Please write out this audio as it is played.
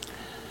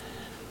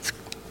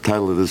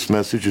title of this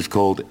message is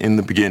called In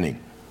the Beginning.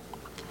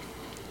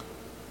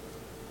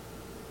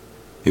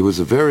 It was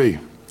a very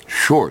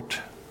short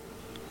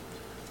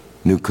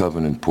New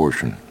Covenant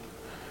portion,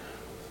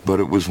 but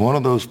it was one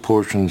of those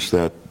portions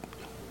that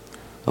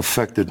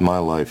affected my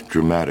life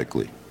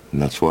dramatically,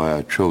 and that's why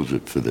I chose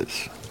it for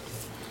this.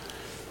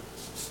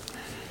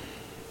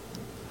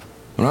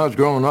 When I was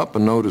growing up, I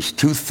noticed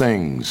two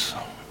things.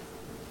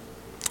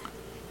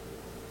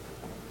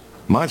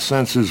 My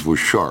senses were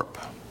sharp,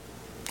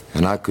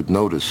 and I could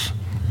notice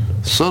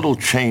subtle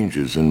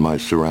changes in my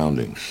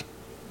surroundings,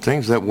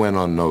 things that went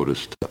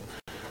unnoticed.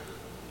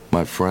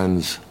 My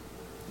friends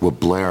were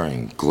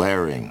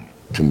glaring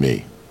to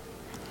me.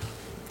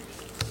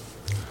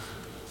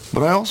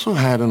 But I also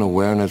had an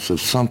awareness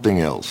of something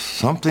else,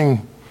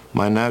 something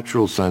my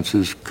natural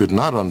senses could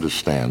not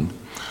understand,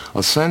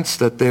 a sense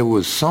that there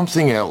was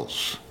something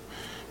else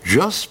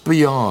just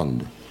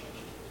beyond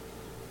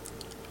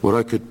what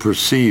I could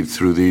perceive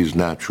through these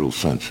natural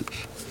senses.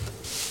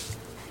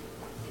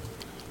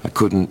 I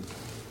couldn't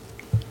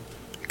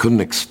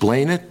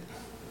explain it.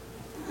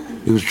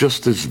 It was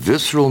just this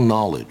visceral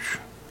knowledge.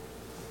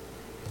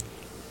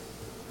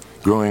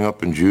 Growing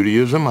up in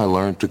Judaism, I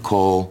learned to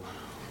call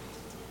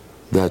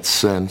that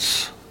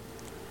sense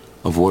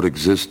of what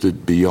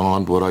existed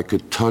beyond what I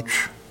could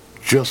touch,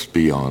 just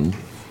beyond.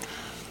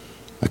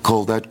 I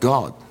called that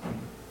God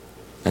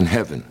and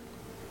heaven.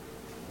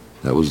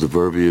 That was the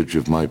verbiage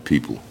of my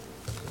people.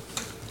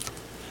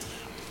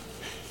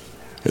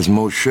 As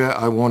Moshe,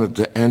 I wanted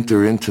to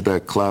enter into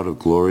that cloud of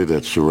glory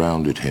that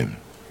surrounded him.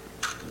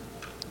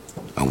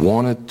 I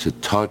wanted to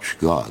touch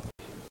God.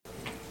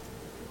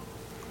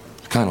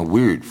 It's kind of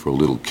weird for a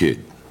little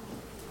kid.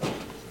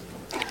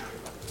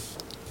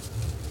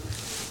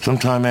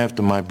 Sometime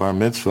after my bar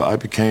mitzvah, I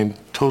became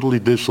totally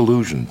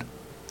disillusioned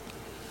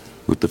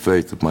with the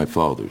faith of my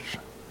fathers,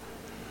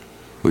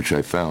 which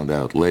I found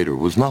out later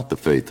was not the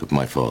faith of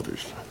my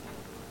fathers.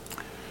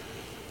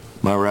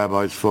 My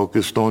rabbis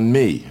focused on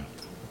me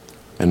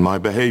and my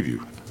behavior.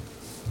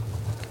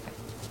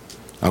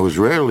 I was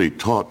rarely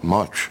taught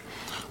much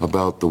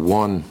about the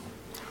one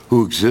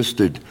who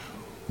existed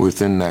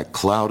within that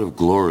cloud of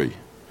glory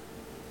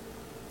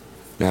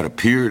that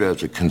appeared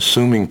as a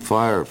consuming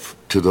fire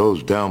to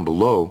those down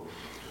below,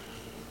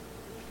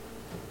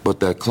 but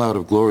that cloud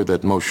of glory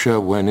that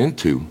Moshe went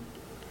into,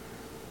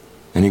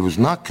 and he was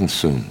not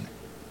consumed.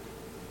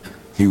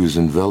 He was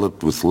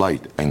enveloped with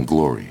light and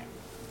glory.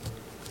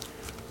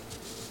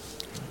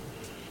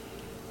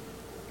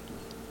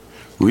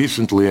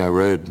 Recently I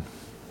read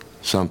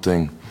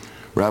something.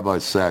 Rabbi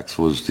Sachs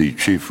was the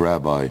chief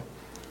rabbi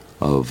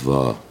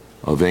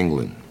of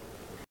England.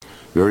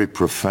 Very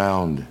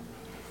profound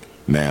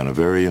man, a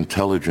very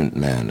intelligent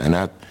man.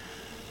 And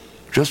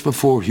just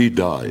before he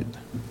died,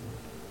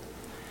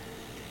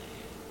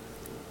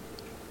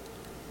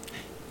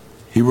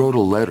 he wrote a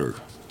letter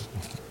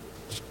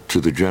to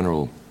the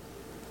general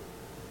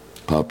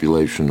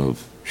population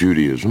of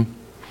Judaism,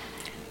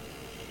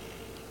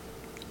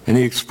 and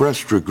he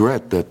expressed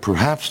regret that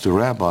perhaps the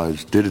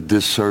rabbis did a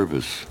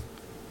disservice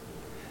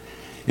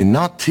in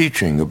not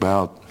teaching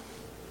about,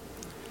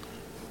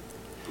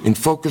 in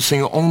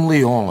focusing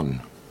only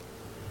on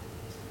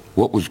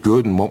what was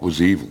good and what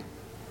was evil.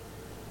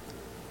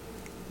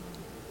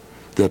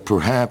 That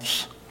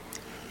perhaps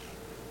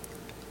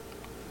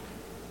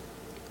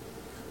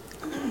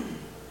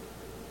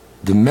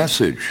the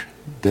message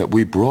that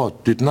we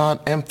brought did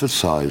not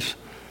emphasize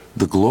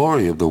the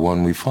glory of the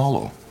one we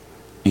follow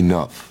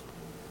enough.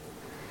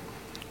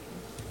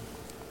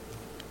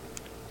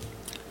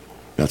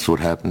 That's what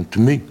happened to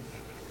me.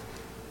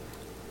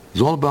 It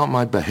was all about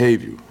my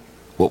behavior.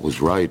 What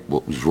was right,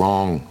 what was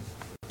wrong,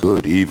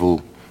 good,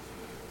 evil.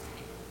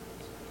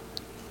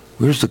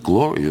 Where's the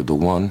glory of the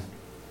one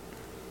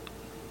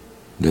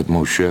that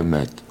Moshe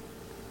met?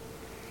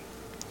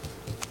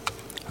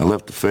 I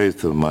left the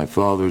faith of my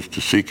fathers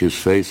to seek his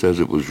face as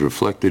it was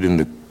reflected in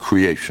the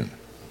creation.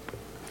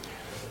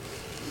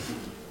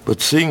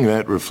 But seeing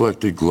that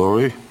reflected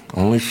glory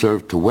only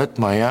served to whet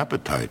my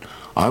appetite.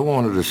 I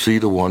wanted to see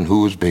the one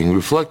who was being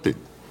reflected,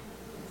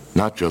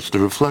 not just a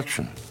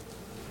reflection.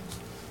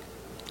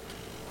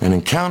 An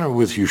encounter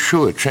with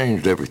Yeshua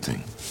changed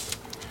everything.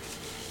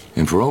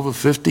 And for over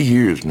 50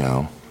 years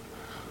now,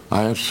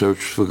 I have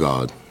searched for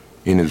God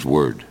in his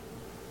word.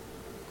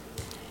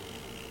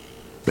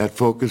 That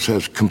focus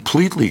has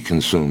completely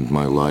consumed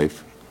my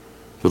life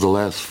for the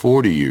last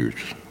 40 years.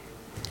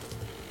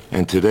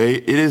 And today,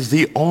 it is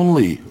the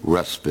only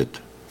respite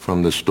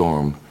from the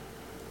storm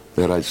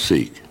that I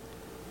seek.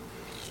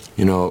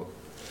 You know,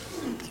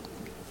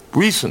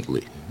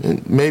 recently,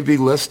 maybe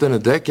less than a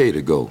decade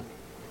ago,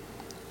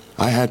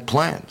 I had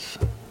plans.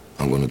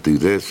 I'm going to do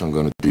this, I'm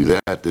going to do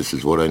that, this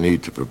is what I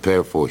need to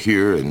prepare for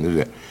here and do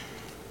that.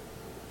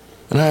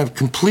 And I have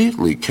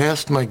completely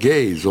cast my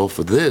gaze off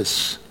of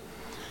this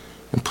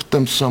and put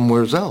them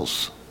somewhere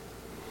else.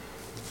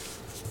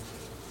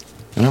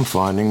 And I'm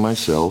finding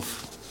myself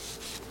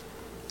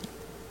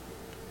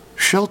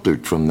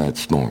sheltered from that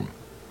storm.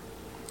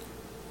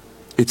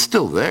 It's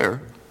still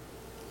there.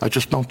 I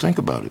just don't think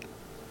about it.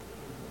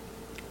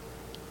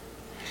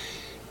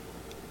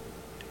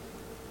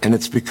 And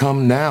it's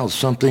become now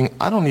something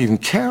I don't even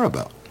care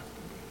about.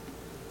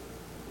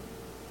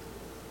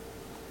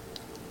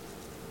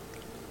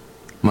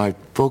 My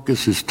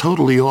focus is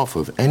totally off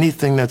of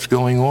anything that's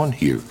going on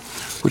here,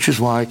 which is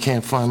why I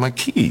can't find my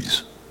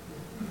keys.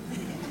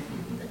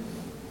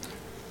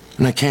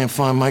 And I can't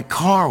find my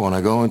car when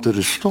I go into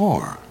the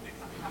store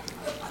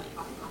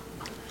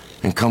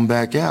and come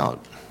back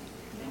out.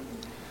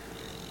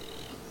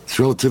 It's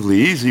relatively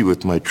easy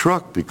with my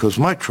truck because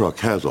my truck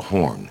has a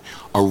horn,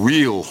 a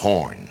real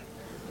horn.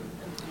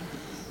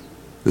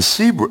 The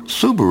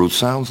Subaru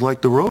sounds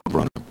like the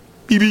Roadrunner.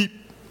 Beep, beep.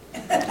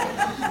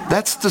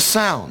 That's the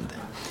sound.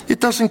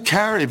 It doesn't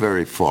carry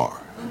very far.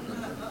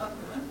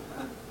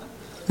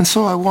 And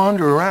so I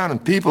wander around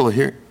and people are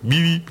here,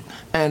 beep, beep,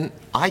 and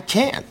I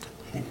can't.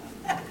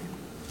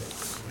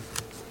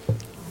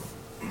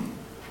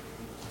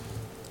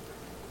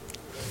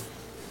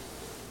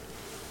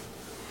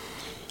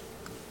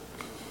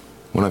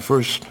 When I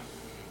first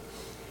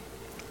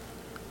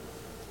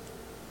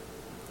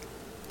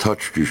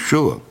touched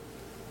Yeshua,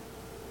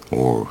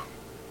 or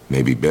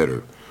maybe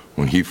better,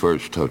 when he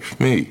first touched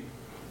me,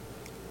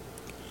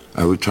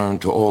 I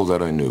returned to all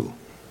that I knew.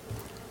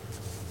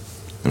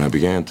 And I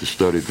began to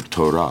study the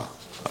Torah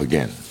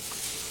again.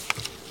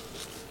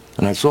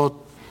 And I sought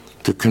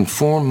to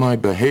conform my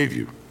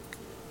behavior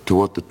to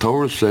what the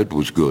Torah said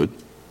was good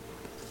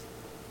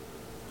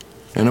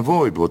and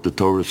avoid what the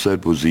Torah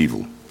said was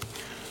evil.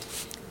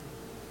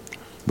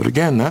 But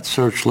again, that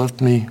search left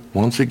me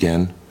once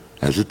again,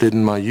 as it did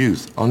in my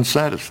youth,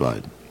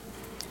 unsatisfied.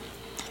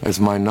 As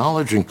my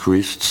knowledge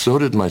increased, so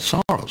did my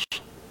sorrows.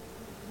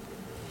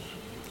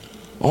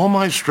 All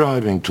my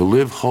striving to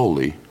live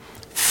holy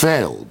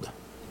failed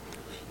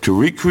to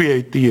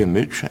recreate the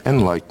image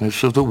and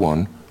likeness of the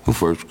one who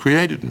first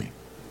created me.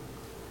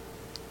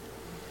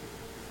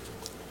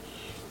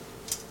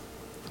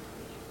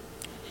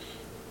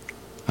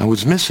 I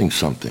was missing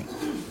something.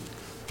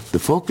 The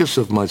focus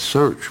of my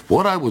search,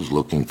 what I was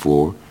looking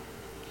for,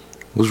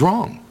 was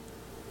wrong.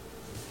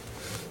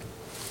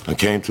 I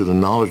came to the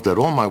knowledge that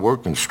all my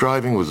work and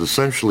striving was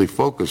essentially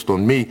focused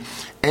on me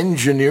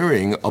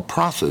engineering a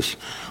process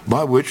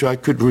by which I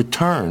could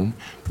return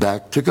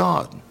back to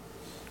God.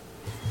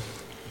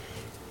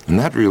 And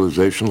that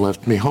realization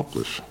left me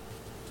hopeless.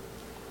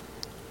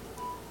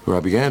 For I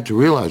began to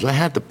realize I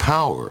had the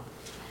power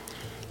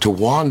to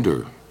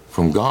wander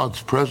from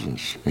God's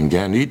presence in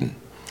Gan Eden.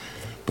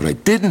 But I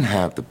didn't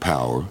have the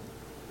power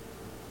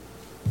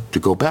to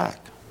go back.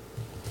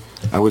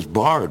 I was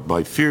barred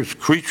by fierce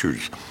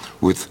creatures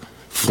with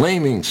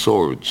flaming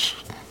swords.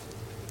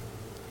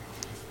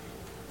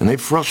 And they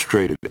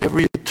frustrated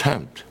every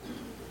attempt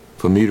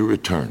for me to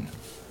return.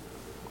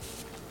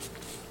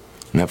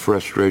 And that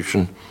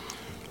frustration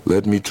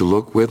led me to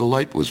look where the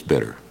light was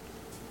better.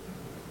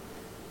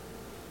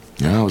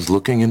 Now I was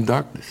looking in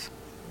darkness.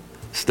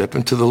 Step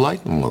into the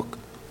light and look.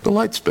 The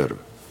light's better.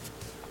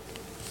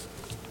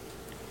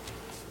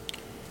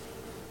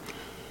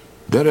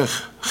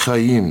 Derech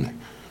Chaim,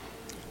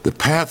 the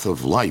path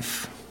of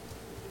life,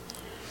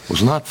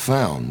 was not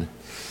found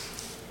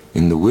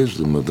in the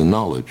wisdom of the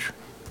knowledge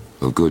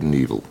of good and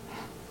evil.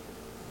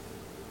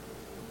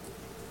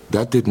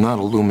 That did not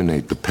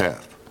illuminate the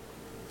path.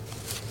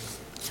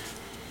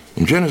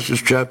 In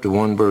Genesis chapter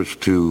 1, verse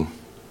 2,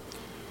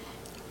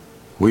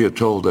 we are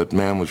told that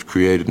man was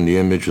created in the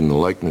image and the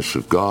likeness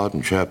of God.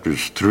 In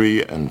chapters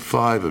 3 and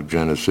 5 of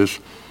Genesis,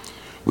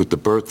 with the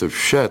birth of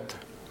Shet,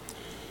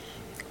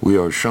 we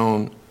are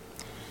shown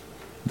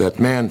that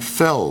man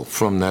fell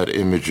from that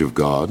image of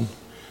God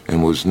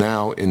and was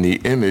now in the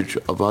image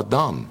of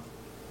Adam,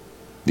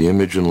 the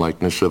image and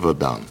likeness of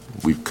Adam.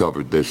 We've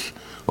covered this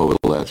over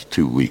the last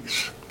 2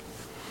 weeks.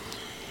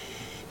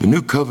 The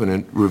new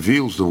covenant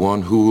reveals the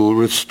one who will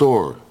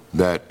restore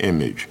that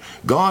image.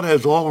 God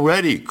has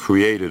already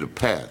created a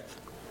path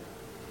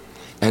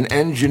and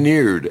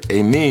engineered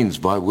a means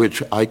by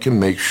which I can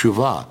make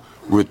Shuvah,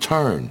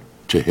 return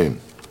to him.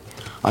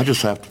 I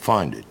just have to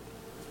find it.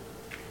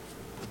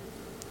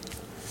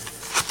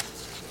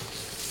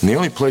 And the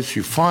only place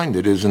you find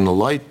it is in the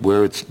light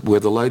where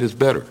the light is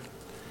better.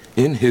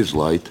 In his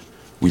light,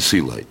 we see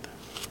light.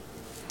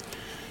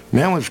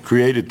 Man was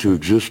created to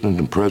exist in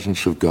the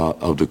presence of God,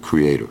 of the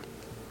Creator.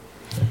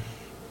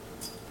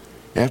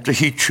 After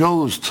he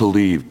chose to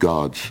leave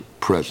God's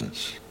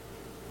presence,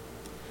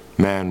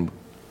 man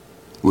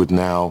would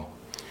now,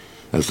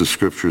 as the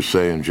scriptures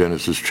say in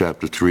Genesis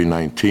chapter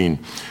 3:19,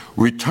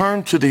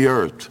 return to the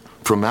earth.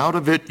 From out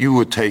of it you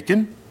were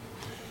taken.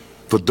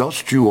 For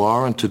dust you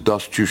are, and to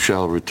dust you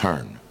shall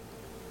return.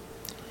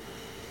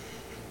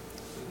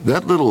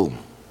 That little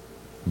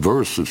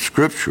verse of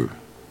Scripture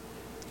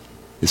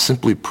is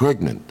simply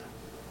pregnant.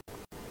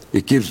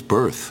 It gives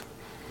birth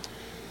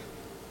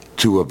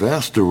to a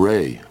vast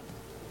array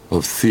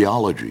of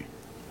theology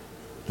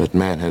that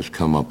man has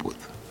come up with.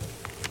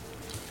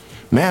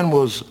 Man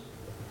was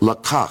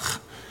lakach,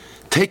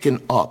 taken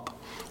up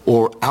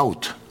or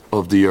out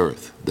of the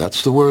earth.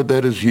 That's the word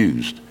that is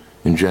used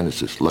in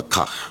Genesis,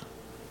 lakach.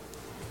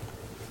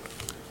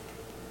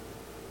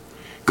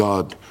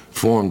 God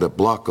formed a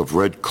block of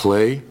red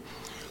clay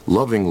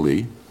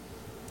lovingly,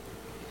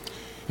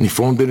 and he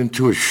formed it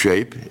into a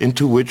shape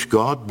into which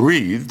God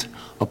breathed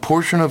a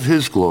portion of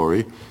his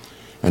glory,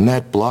 and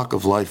that block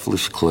of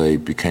lifeless clay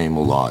became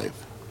alive.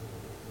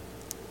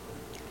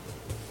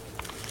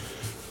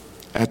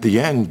 At the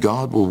end,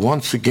 God will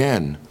once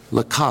again,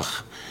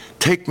 lakach,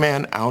 take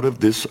man out of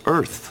this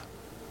earth.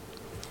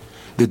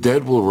 The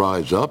dead will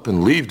rise up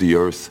and leave the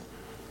earth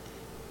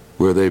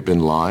where they've been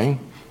lying,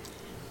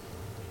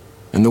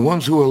 and the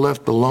ones who are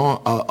left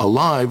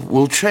alive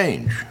will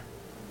change.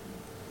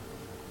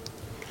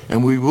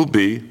 And we will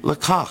be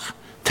lakach,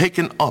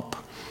 taken up,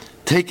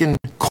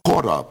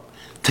 caught up,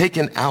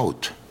 taken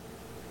out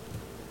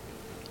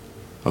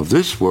of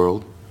this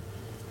world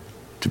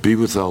to be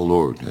with our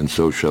Lord, and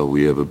so shall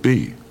we ever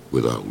be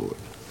with our Lord.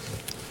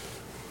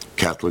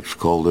 Catholics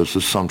call this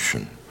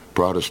Assumption.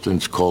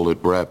 Protestants call it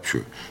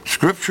rapture.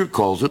 Scripture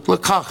calls it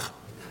lakach,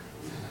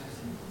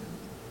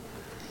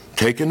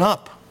 taken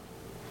up,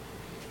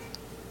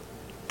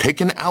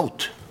 taken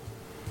out.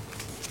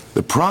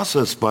 The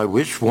process by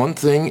which one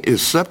thing is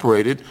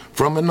separated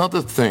from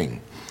another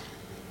thing.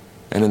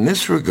 And in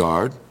this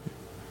regard,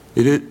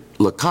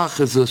 lakach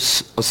is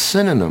a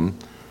synonym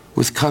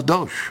with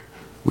kadosh,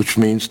 which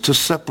means to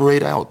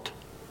separate out,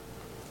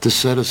 to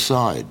set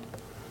aside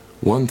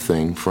one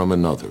thing from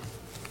another.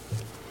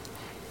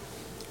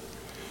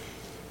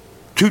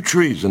 2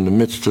 trees in the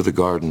midst of the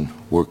garden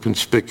were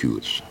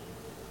conspicuous,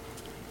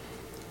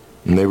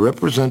 and they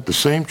represent the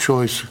same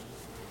choice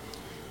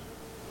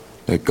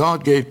that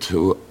God gave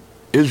to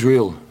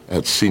Israel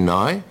at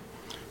Sinai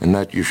and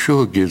that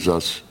Yeshua gives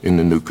us in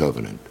the New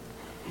Covenant.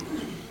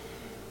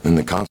 And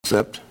the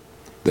concept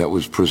that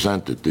was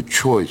presented, the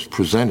choice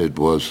presented,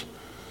 was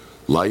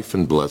life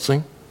and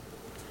blessing,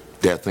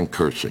 death and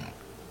cursing.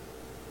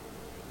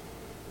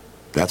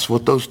 That's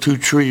what those 2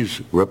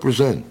 trees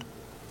represent.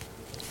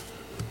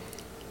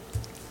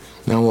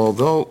 Now,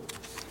 although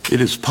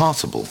it is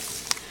possible,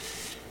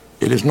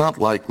 it is not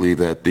likely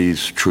that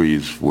these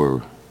trees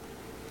were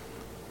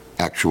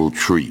actual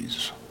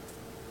trees.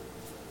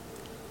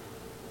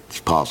 It's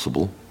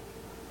possible,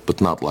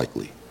 but not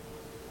likely.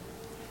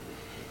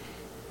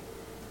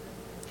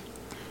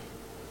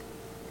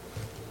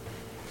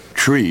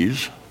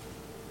 Trees,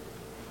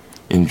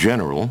 in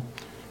general,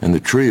 and the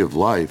tree of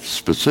life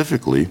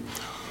specifically,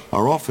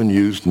 are often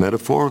used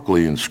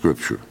metaphorically in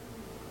Scripture,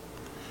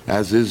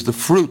 as is the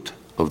fruit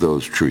of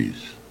those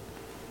trees.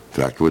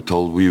 In fact, we're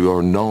told we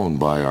are known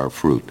by our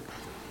fruit.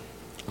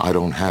 I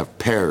don't have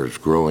pears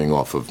growing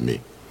off of me.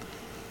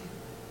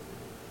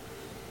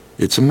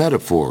 It's a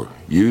metaphor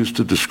used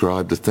to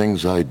describe the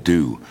things I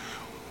do.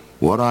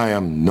 What I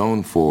am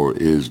known for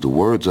is the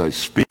words I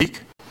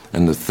speak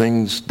and the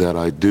things that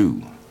I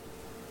do.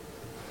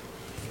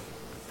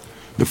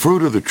 The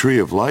fruit of the tree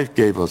of life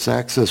gave us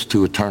access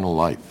to eternal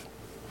life.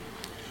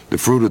 The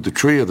fruit of the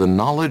tree of the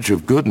knowledge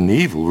of good and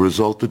evil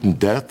resulted in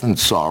death and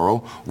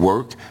sorrow,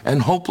 work,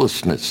 and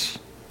hopelessness.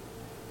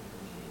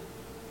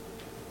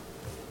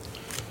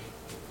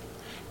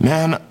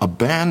 Man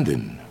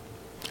abandoned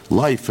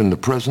life in the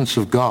presence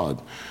of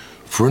God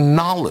for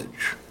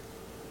knowledge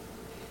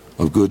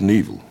of good and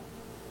evil.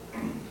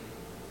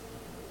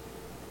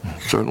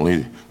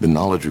 Certainly, the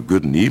knowledge of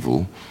good and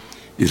evil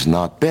is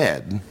not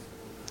bad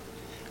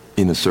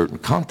in a certain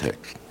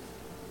context.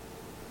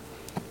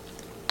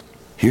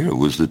 Here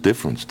was the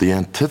difference, the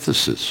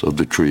antithesis of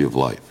the tree of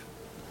life.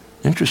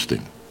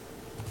 Interesting.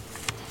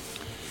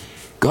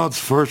 God's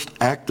first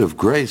act of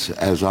grace,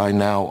 as I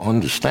now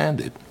understand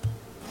it,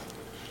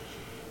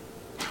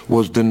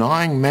 was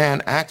denying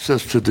man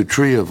access to the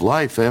tree of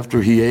life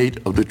after he ate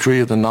of the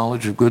tree of the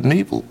knowledge of good and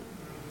evil.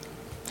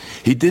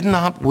 He did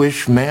not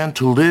wish man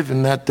to live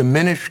in that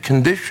diminished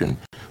condition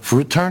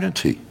for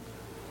eternity.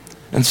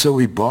 And so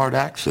he barred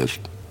access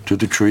to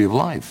the tree of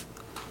life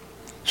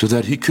so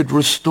that he could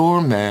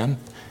restore man.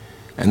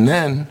 And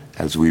then,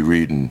 as we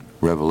read in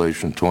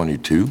Revelation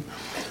 22,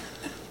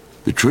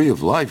 the tree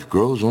of life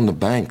grows on the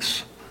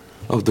banks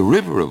of the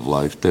river of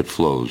life that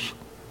flows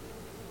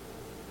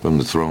from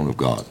the throne of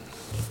God.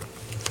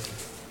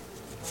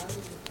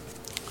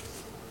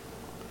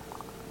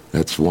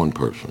 That's one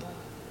person.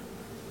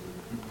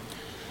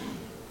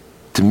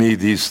 To me,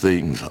 these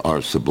things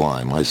are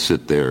sublime. I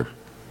sit there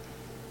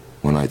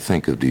when I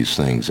think of these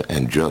things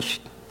and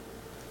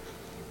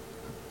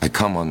I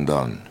come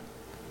undone.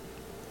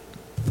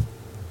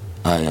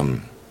 I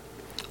am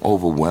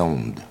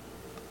overwhelmed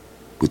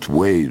with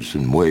waves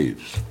and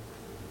waves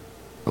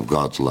of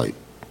God's light.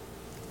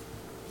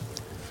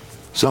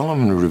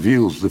 Solomon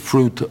reveals the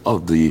fruit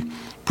of the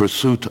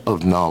pursuit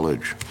of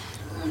knowledge,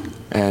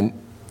 and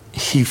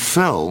he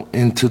fell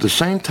into the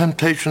same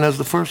temptation as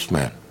the first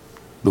man,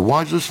 the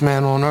wisest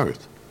man on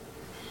earth.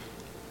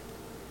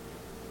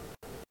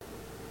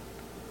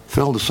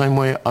 Fell the same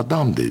way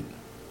Adam did.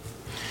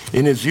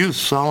 In his youth,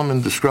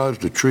 Solomon describes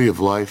the tree of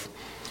life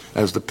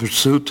as the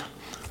pursuit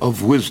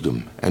of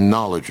wisdom and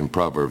knowledge in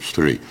Proverbs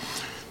 3.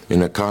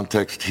 In a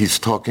context, he's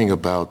talking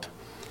about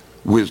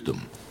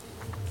wisdom.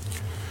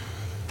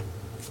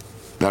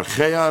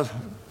 Darchea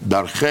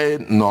Darchei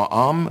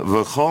noam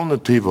v'chol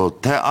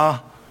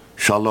netivotea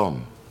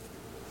shalom.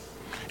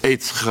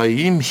 Eitz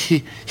chayim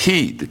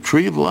hi, the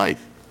tree of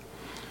life.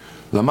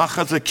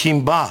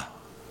 L'machazakim ba,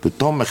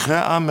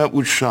 v'tomechea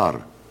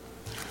me'ushar.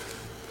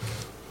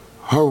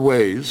 Her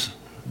ways,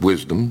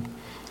 wisdom,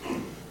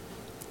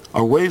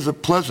 are ways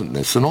of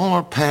pleasantness, and all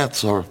our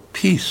paths are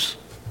peace.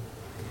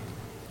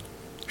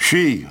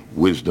 She,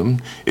 wisdom,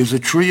 is a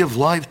tree of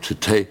life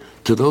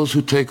to those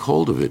who take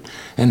hold of it,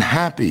 and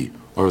happy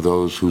are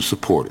those who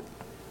support it.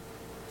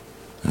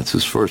 That's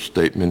his first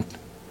statement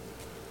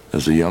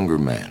as a younger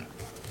man.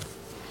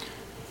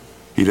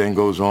 He then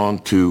goes on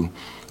to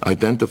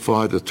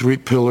identify the three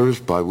pillars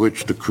by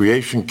which the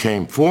creation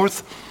came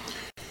forth,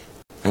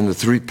 and the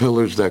three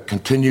pillars that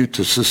continue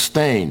to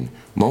sustain,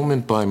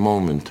 moment by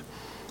moment,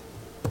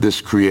 this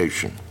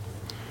creation.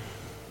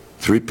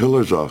 Three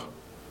pillars are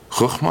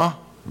Chokhmah,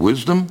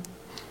 wisdom,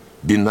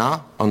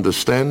 Binah,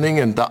 understanding,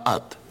 and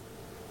Da'at,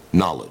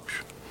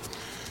 knowledge.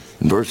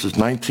 In verses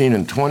 19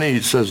 and 20,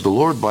 it says, the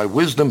Lord by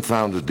wisdom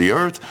founded the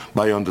earth,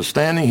 by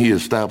understanding he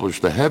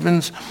established the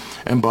heavens,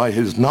 and by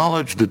his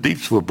knowledge the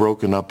deeps were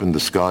broken up and the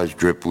skies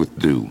dripped with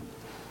dew.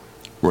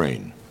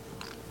 Rain.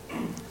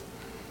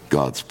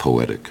 God's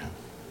poetic.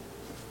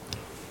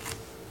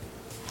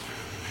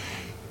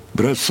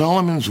 But as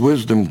Solomon's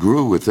wisdom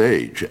grew with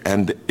age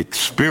and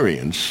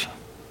experience,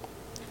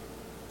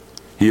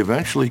 he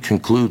eventually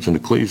concludes in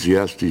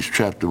Ecclesiastes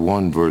chapter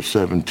 1, verse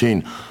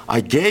 17, I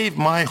gave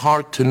my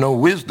heart to know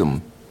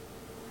wisdom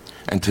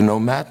and to know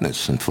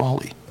madness and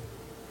folly.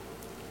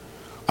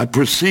 I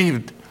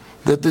perceived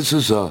that this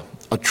is a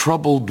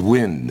troubled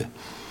wind,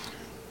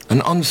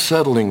 an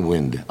unsettling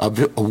wind, a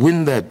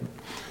wind that,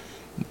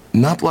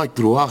 not like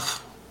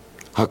Ruach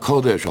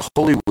HaKodesh, a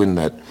holy wind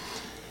that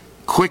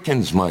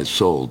quickens my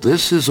soul.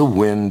 This is a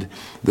wind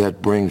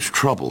that brings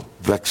trouble,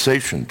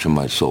 vexation to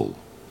my soul.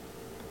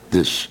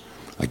 This,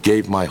 I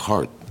gave my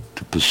heart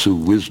to pursue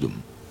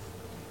wisdom.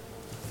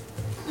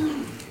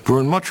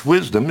 For in much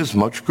wisdom is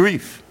much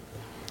grief,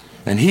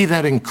 and he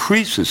that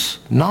increases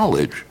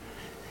knowledge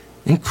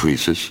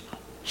increases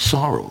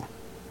sorrow.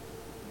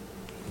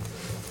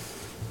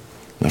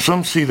 Now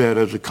some see that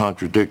as a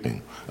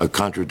contradiction.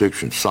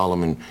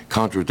 Solomon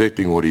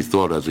contradicting what he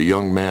thought as a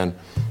young man,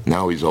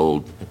 now he's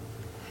old.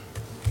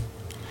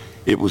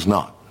 It was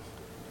not.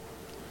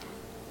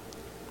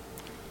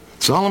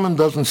 Solomon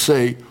doesn't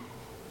say,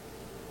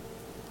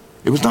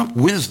 it was not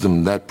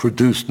wisdom that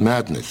produced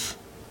madness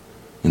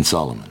in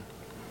Solomon.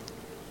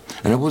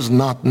 And it was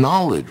not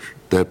knowledge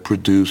that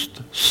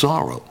produced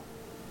sorrow.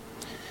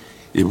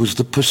 It was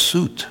the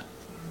pursuit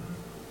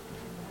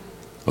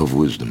of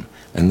wisdom.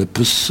 And the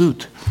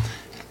pursuit,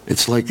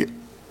 it's like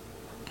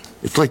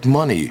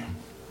money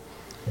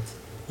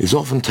is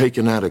often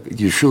taken out of,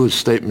 Yeshua's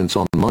statements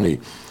on money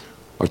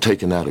are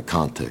taken out of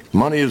context.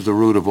 Money is the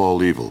root of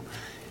all evil.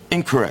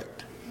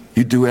 Incorrect.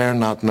 You do err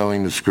not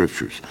knowing the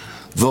scriptures.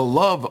 The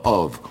love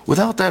of,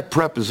 without that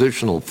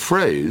prepositional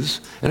phrase,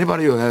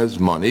 anybody who has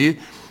money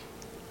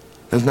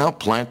has now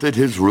planted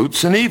his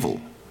roots in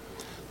evil.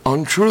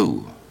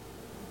 Untrue.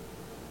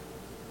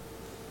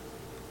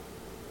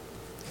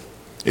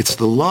 It's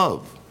the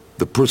love,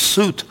 the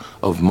pursuit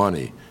of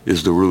money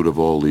is the root of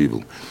all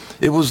evil.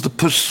 It was the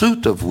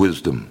pursuit of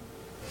wisdom.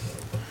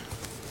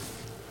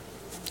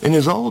 In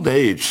his old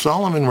age,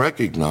 Solomon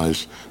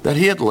recognized that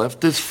he had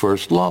left his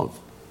first love,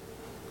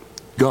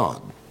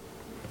 God.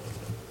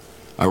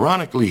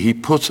 Ironically, he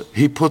put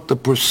the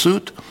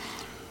pursuit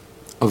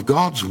of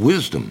God's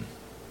wisdom,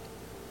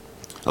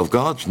 of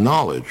God's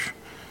knowledge,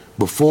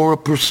 before a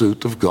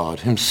pursuit of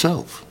God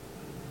himself.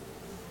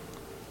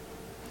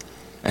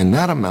 And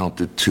that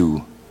amounted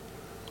to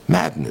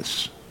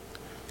madness,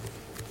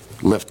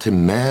 left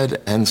him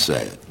mad and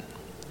sad.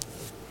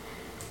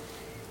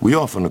 We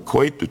often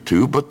equate the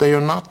two, but they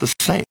are not the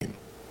same.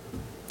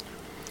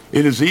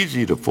 It is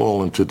easy to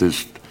fall into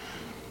this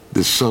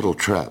subtle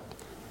trap.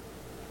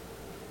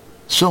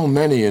 So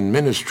many in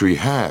ministry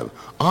have.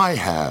 I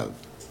have.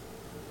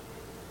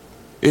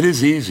 It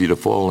is easy to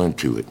fall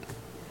into it.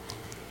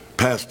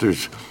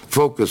 Pastors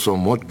focus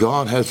on what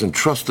God has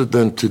entrusted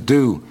them to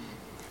do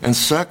and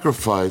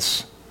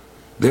sacrifice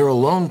their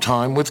alone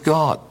time with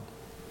God.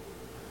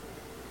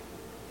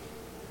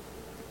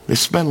 They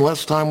spend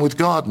less time with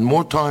God and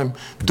more time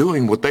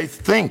doing what they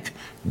think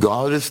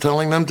God is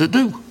telling them to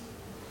do.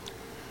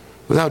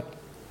 Without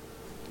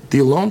the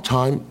alone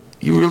time,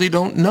 you really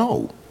don't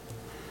know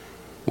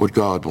what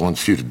God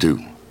wants you to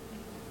do.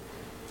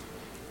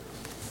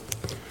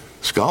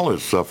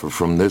 Scholars suffer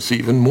from this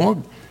even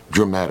more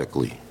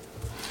dramatically.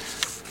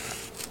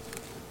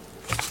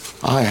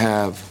 I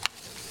have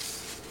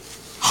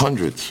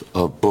hundreds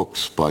of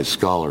books by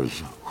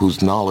scholars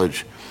whose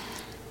knowledge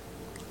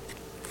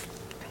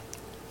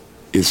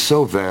is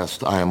so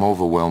vast, I am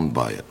overwhelmed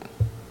by it.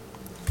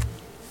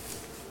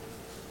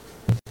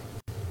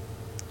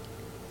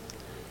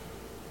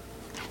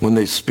 When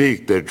they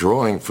speak, they're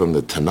drawing from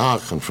the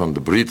Tanakh and from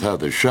the Brit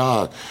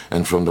Hadashah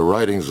and from the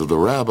writings of the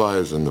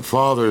rabbis and the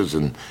fathers,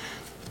 and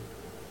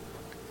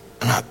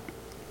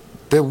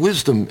their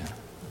wisdom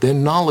their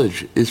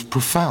knowledge is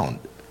profound.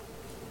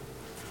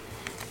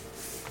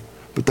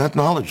 But that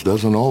knowledge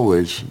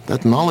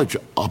that knowledge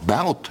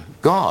about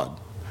God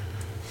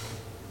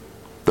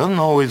doesn't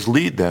always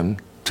lead them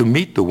to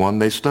meet the one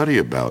they study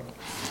about.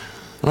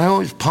 And I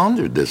always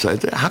pondered this.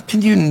 How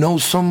can you know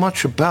so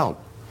much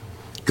about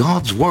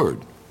God's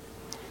Word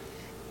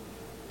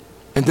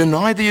and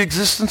deny the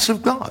existence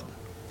of God?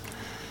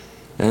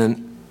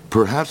 And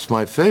perhaps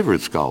my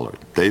favorite scholar,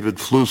 David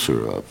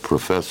Flusser, a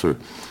professor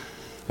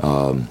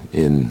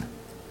in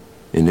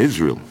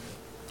Israel,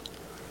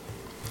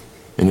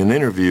 in an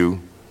interview,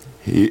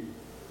 he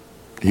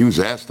was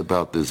asked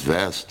about this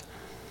vast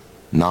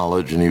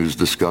knowledge, and he was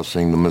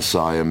discussing the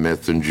Messiah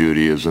myth in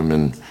Judaism,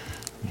 and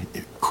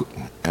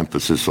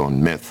emphasis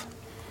on myth.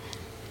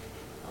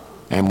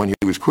 And when he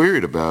was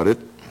queried about it,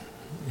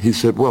 he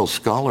said, well,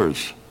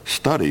 scholars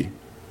study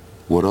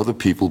what other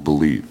people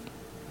believe.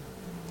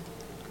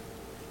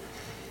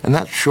 And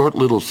that short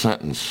little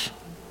sentence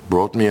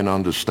brought me an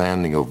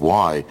understanding of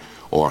why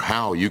or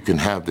how you can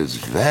have this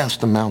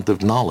vast amount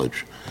of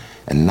knowledge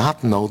and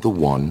not know the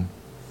one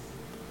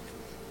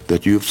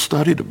that you've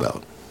studied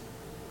about.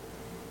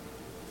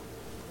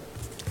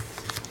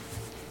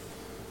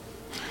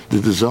 The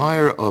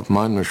desire of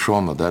my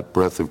neshama, that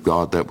breath of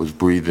God that was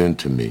breathed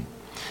into me,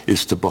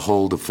 is to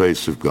behold the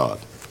face of God.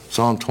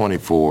 Psalm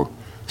 24,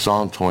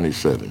 Psalm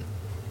 27.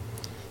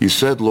 You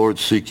said, Lord,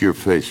 seek your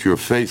face. Your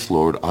face,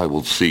 Lord, I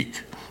will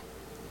seek.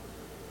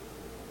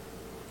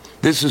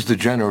 This is the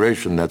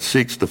generation that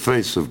seeks the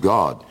face of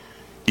God,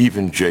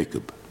 even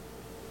Jacob.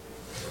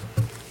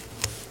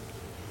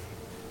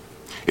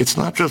 It's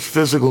not just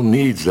physical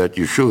needs that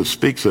Yeshua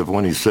speaks of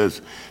when he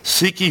says,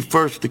 seek ye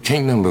first the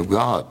kingdom of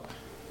God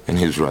and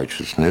his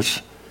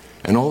righteousness,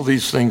 and all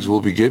these things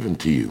will be given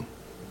to you.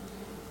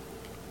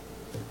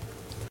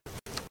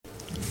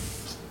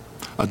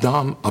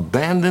 Adam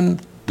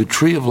abandoned the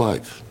tree of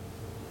life,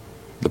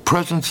 the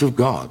presence of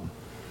God,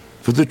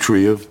 for the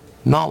tree of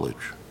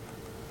knowledge,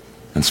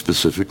 and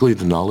specifically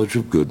the knowledge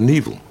of good and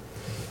evil.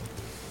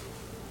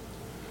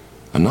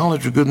 A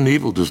knowledge of good and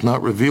evil does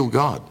not reveal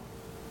God.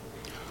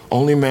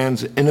 Only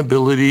man's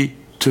inability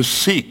to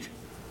seek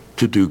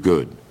to do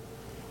good,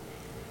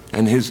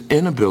 and his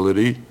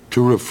inability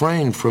to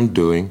refrain from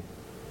doing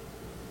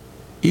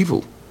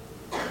evil.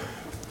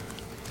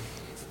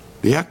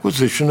 The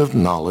acquisition of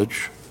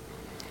knowledge,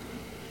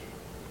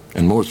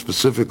 and more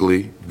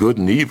specifically, good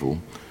and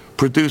evil,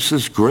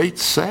 produces great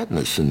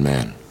sadness in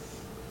man.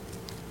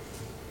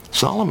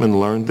 Solomon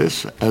learned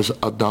this as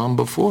Adam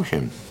before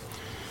him.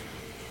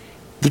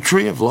 The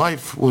tree of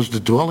life was the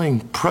dwelling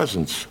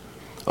presence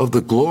of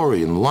the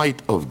glory and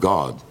light of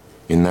God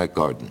in that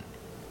garden.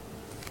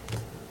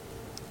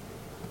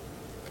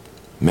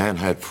 Man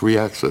had free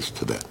access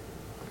to that.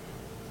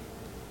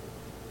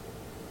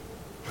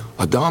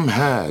 Adam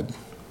had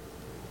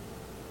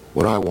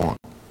what I want.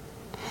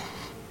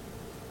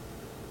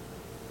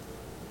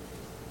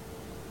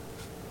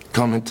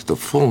 Come into the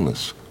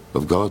fullness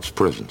of God's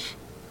presence.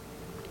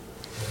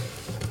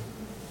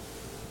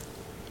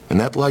 And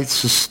that light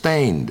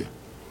sustained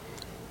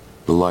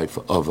the life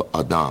of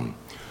Adam.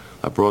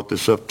 I brought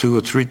this up 2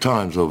 or 3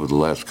 times over the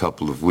last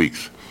couple of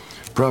weeks.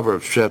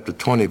 Proverbs chapter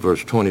 20,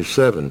 verse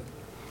 27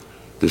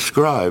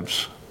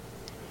 describes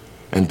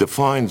and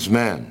defines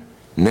man.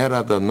 Ner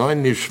Adonai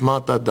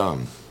nishmat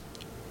Adam.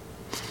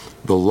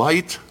 The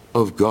light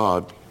of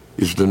God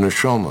is the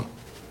neshama,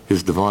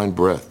 his divine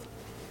breath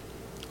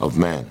of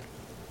man.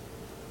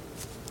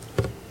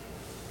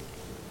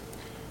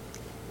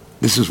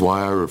 This is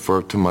why I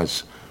refer to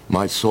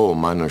my soul,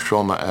 my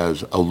neshama,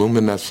 as a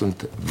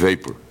luminescent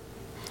vapor.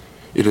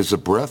 It is a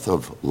breath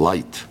of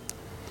light,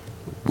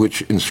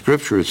 which in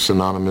Scripture is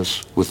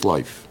synonymous with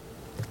life.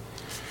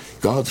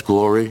 God's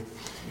glory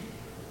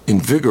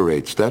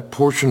invigorates that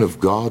portion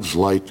of God's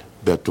light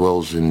that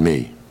dwells in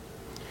me.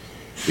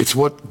 It's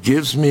what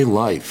gives me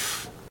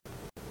life.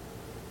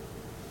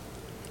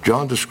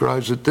 John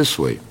describes it this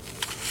way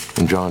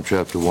in John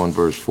chapter 1,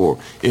 verse 4.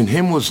 In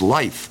him was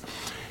life,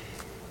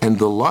 and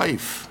the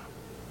life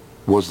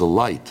was the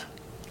light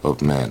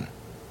of man.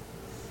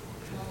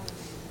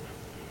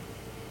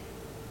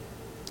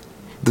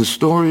 The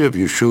story of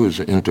Yeshua's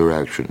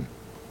interaction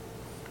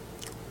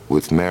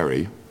with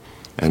Mary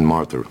and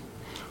Martha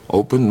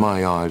opened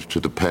my eyes to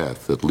the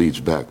path that leads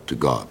back to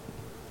God.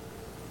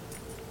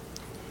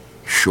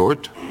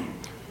 Short,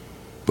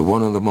 but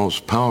one of the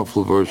most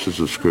powerful verses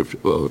of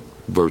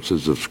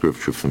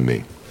Scripture for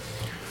me.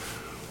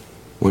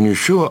 When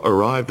Yeshua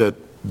arrived at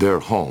their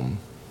home,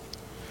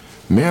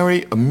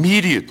 Mary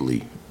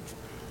immediately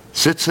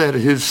sits at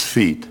his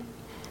feet,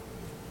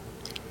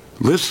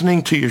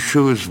 listening to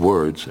Yeshua's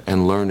words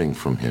and learning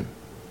from him.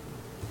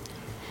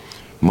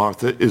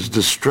 Martha is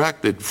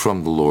distracted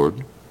from the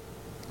Lord,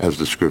 as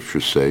the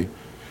Scriptures say,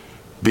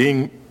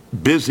 being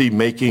busy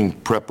making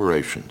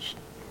preparations,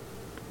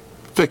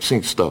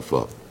 fixing stuff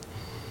up.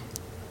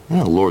 You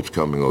know, the Lord's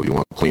coming over. You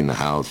want to clean the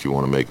house, you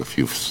want to make a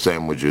few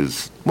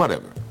sandwiches,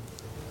 whatever.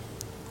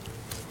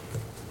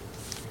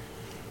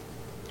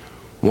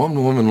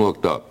 One woman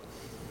looked up.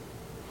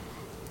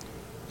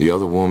 The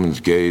other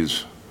woman's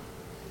gaze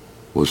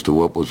was to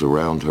what was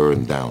around her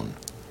and down.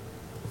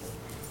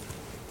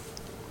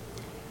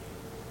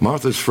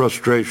 Martha's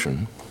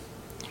frustration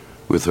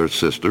with her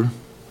sister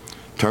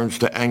turns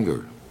to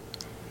anger,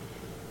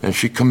 and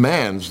she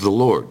commands the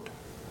Lord,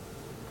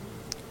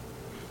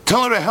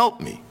 "Tell her to help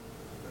me.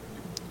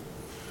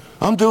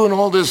 I'm doing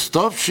all this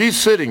stuff. She's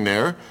sitting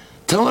there.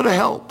 Tell her to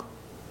help."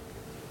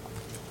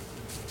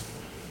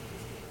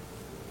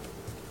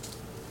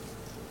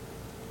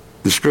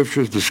 The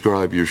scriptures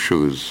describe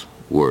Yeshua's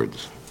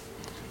words.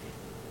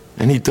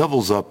 And he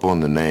doubles up on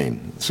the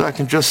name. So I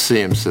can just see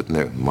him sitting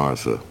there,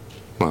 "Martha,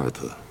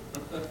 Martha."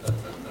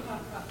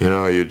 You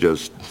know, you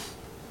just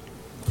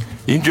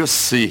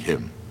see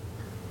him.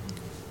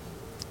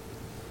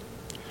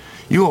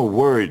 You are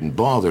worried and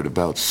bothered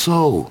about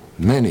so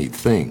many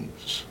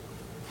things.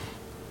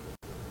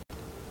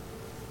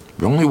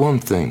 But only one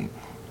thing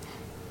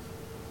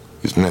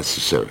is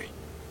necessary.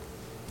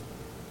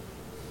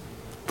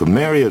 But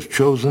Mary has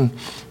chosen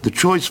the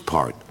choice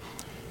part,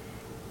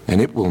 and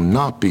it will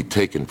not be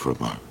taken from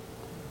her.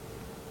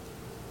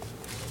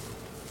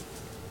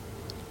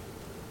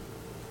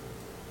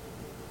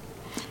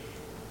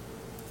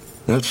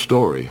 That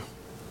story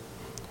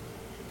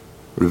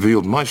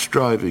revealed my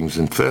strivings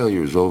and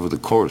failures over the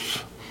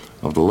course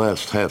of the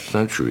last half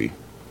century.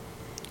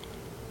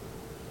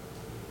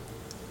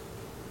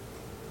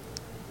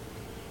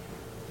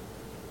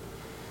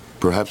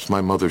 Perhaps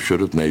my mother should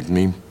have named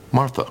me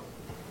Martha.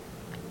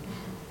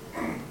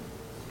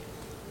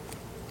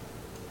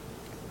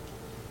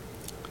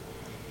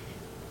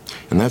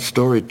 And that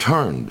story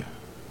turned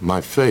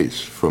my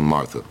face from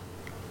Martha,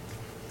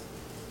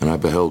 and I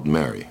beheld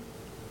Mary.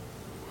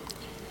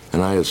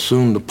 And I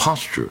assumed the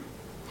posture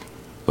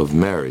of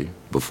Mary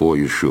before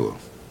Yeshua.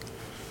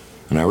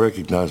 And I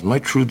recognized my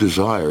true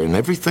desire in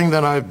everything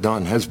that I've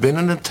done has been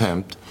an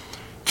attempt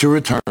to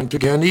return to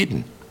Gan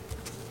Eden,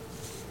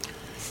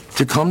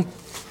 to come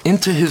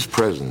into his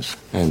presence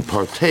and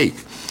partake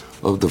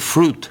of the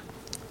fruit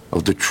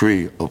of the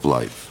tree of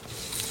life,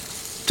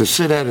 to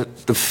sit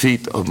at the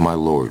feet of my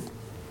Lord,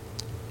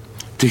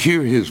 to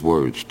hear his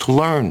words, to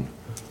learn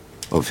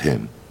of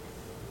him,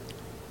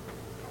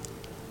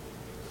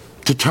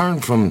 to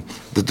turn from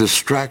the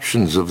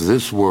distractions of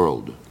this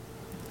world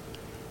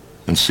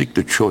and seek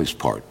the choice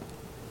part.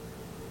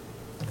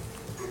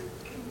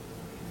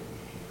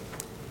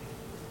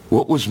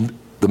 What was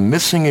the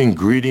missing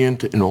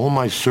ingredient in all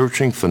my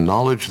searching for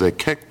knowledge that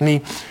kept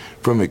me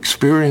from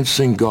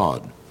experiencing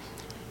God?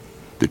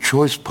 The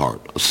choice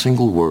part, a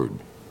single word,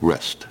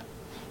 rest.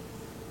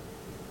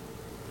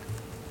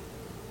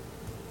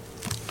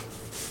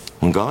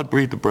 When God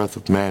breathed the breath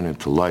of man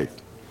into life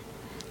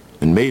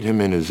and made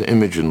him in his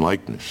image and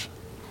likeness,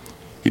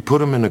 he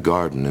put him in a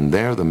garden, and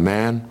there the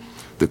man,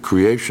 the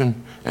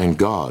creation, and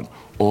God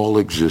all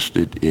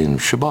existed in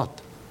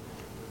Shabbat,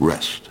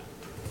 rest.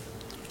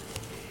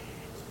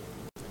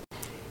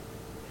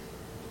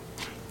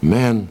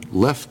 Man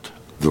left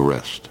the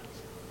rest,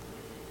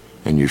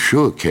 and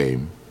Yeshua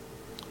came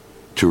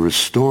to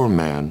restore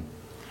man,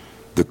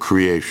 the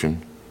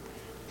creation,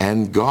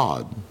 and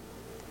God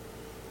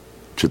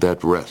to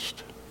that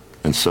rest,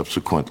 and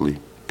subsequently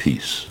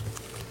peace.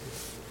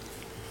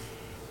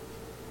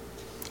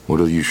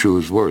 What are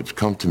Yeshua's words?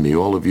 "Come to me,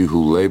 all of you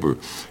who labor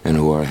and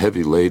who are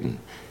heavy laden,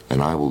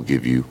 and I will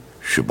give you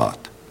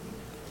Shabbat,"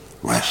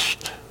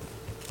 rest.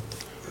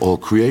 All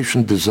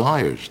creation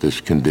desires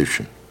this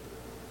condition,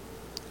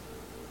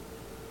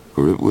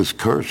 for it was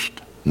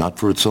cursed, not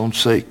for its own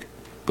sake,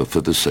 but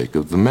for the sake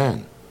of the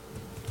man.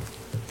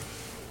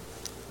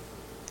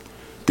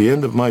 At the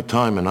end of my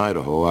time in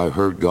Idaho, I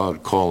heard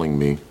God calling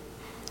me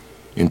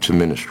into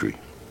ministry.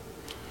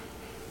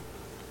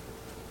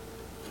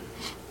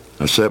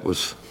 I sat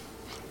with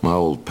my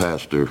old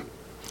pastor,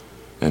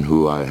 and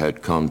who I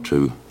had come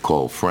to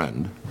call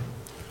friend,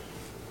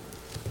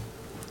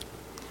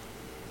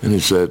 and he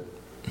said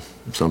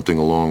something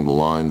along the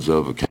lines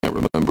of, I can't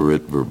remember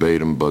it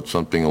verbatim, but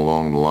something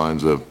along the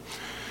lines of,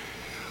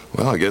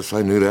 "Well, I guess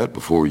I knew that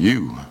before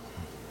you."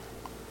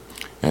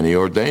 And he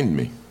ordained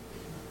me.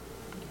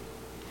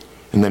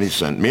 And then he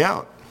sent me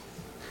out.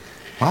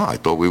 Wow, I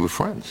thought we were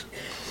friends.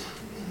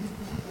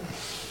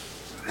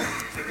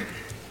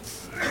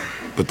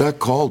 But that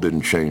call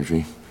didn't change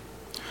me.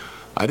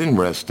 I didn't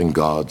rest in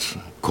God's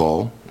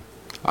call.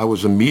 I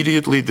was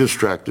immediately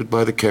distracted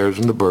by the cares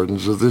and the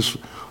burdens of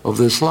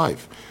this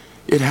life.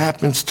 It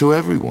happens to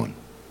everyone.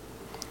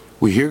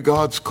 We hear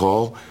God's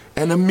call,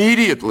 and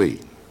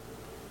immediately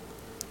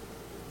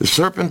the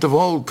serpent of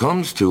old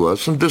comes to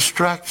us and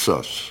distracts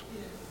us.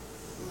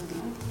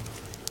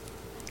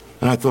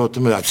 And I thought to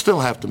me, I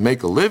still have to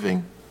make a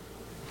living.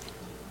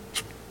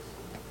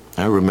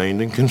 I remained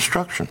in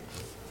construction.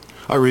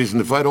 I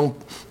reasoned, if I don't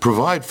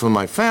provide for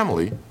my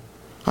family,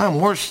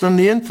 I'm worse than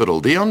the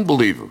infidel, the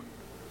unbeliever.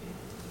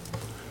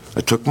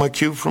 I took my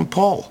cue from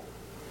Paul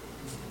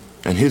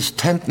and his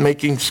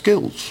tent-making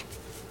skills.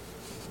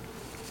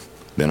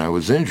 Then I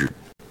was injured,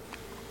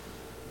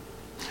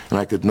 and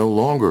I could no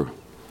longer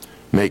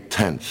make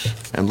tents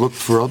and looked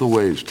for other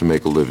ways to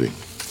make a living.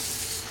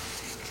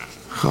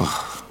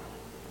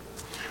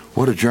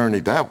 What a journey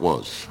that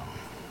was.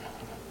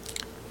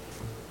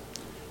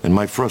 And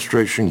my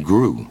frustration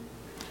grew,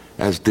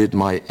 as did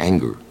my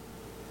anger.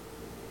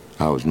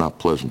 I was not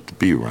pleasant to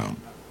be around.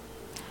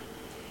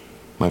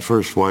 My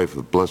first wife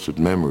of blessed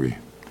memory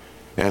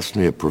asked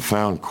me a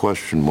profound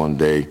question one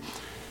day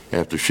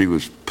after she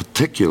was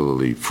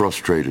particularly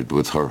frustrated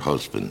with her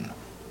husband.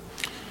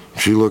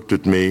 She looked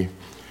at me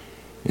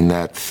in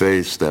that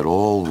face that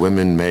all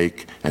women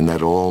make and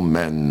that all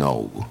men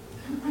know.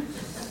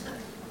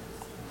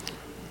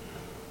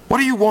 What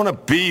do you want to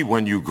be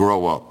when you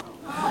grow up?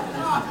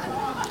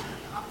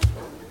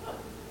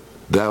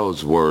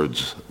 Those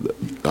words,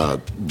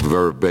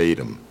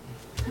 verbatim.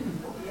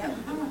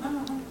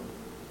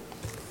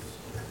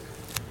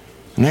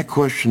 And that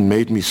question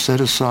made me set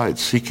aside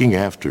seeking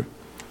after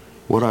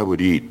what I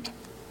would eat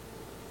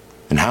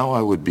and how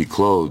I would be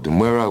clothed and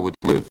where I would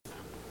live.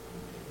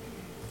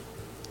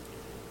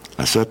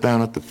 I sat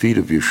down at the feet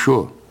of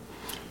Yeshua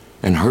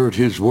and heard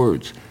his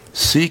words,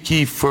 "Seek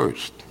ye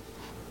first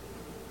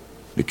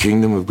the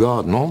kingdom of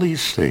God, and all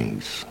these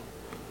things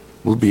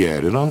will be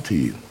added unto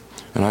you."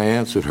 And I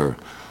answered her,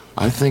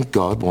 "I think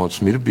God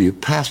wants me to be a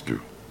pastor."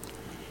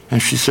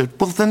 And she said,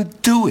 "Well, then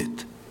do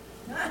it."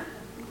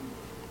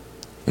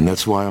 And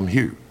that's why I'm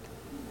here.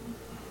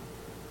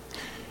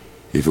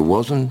 If it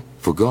wasn't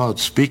for God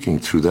speaking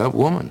through that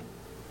woman,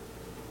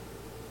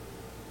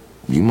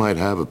 you might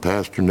have a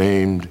pastor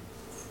named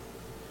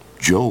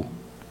Joe,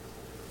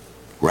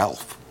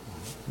 Ralph,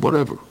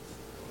 whatever.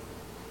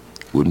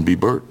 Wouldn't be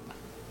Bert.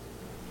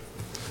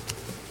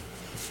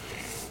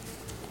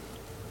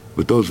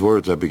 With those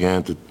words, I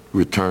began to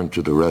return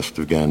to the rest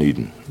of Gan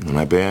Eden, and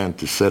I began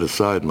to set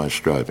aside my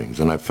strivings,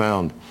 and I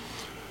found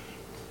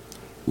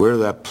where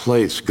that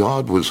place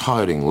God was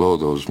hiding lo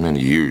those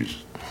many years.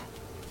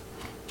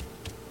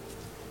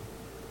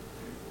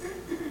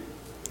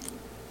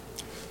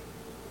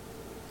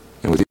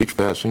 And with each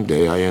passing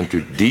day, I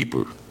entered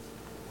deeper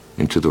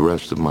into the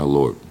rest of my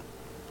Lord.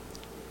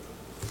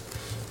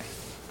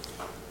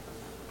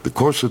 The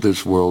course of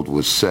this world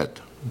was set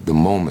the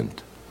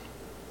moment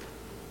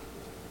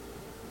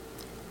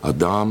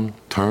Adam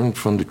turned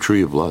from the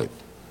tree of life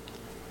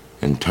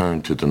and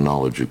turned to the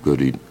knowledge of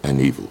good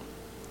and evil.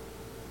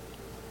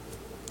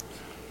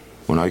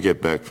 When I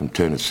get back from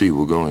Tennessee,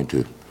 we're going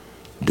to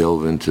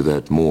delve into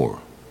that more.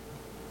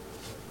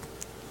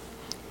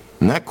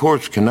 And that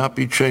course cannot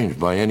be changed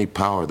by any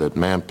power that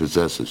man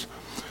possesses.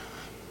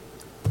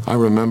 I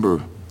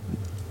remember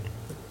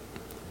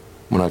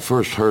when I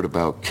first heard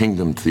about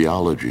kingdom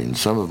theology, and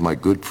some of my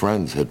good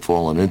friends had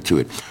fallen into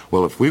it.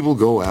 Well, if we will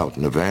go out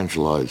and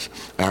evangelize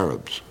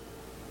Arabs,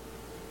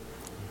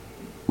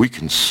 we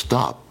can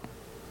stop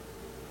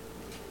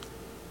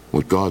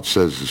what God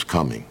says is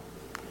coming.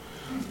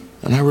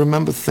 And I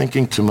remember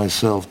thinking to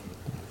myself,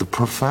 the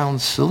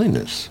profound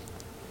silliness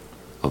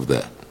of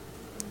that.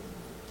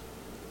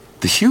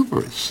 The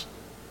hubris.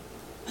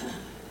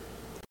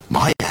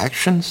 My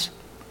actions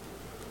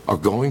are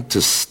going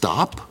to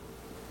stop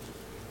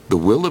the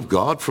will of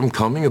God from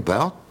coming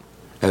about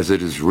as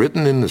it is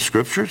written in the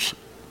scriptures?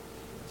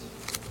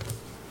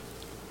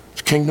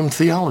 It's kingdom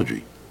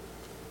theology.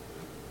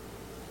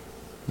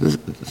 This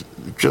is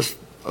just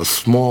a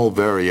small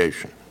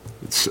variation.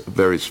 It's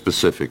very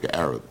specific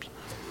Arabs.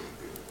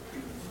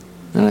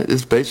 And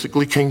it's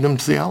basically kingdom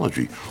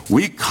theology.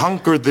 We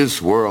conquer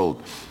this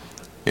world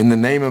in the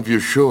name of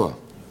Yeshua,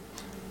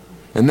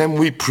 and then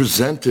we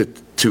present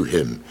it to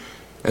him,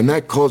 and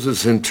that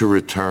causes him to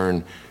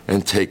return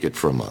and take it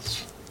from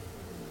us.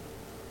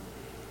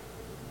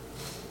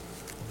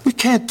 We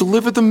can't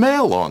deliver the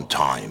mail on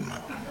time.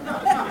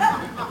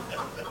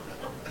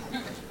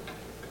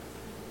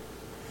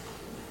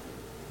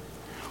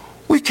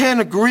 We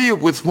can't agree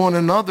with one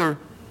another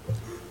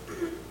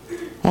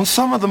on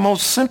some of the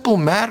most simple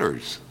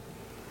matters.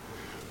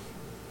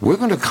 We're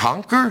going to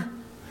conquer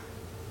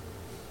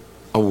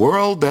a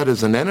world that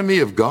is an enemy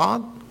of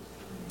God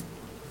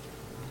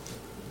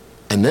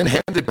and then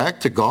hand it back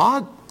to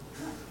God?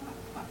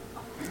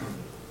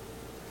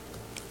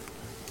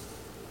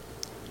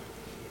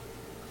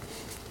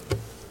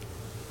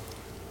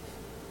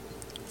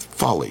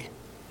 Folly,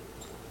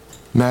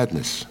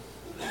 madness,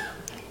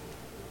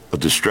 a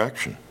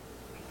distraction.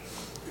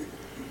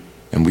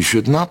 And we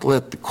should not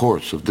let the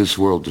course of this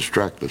world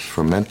distract us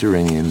from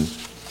entering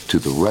into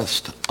the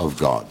rest of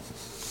God.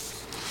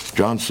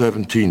 John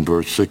 17,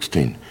 verse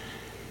 16.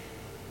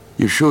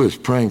 Yeshua is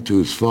praying to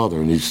his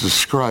Father, and he's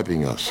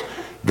describing us.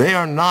 They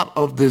are not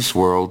of this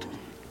world,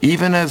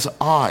 even as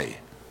I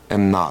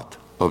am not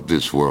of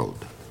this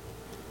world.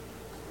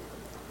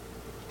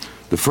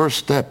 The first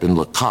step in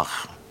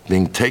lakach,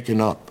 being taken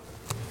up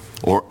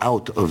or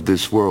out of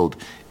this world,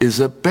 is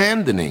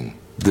abandoning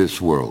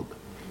this world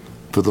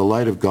for the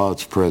light of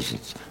God's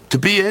presence. To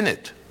be in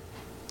it,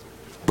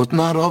 but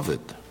not of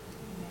it.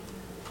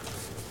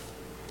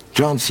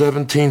 John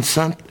 17,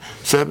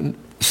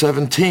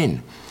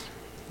 17,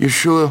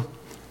 Yeshua,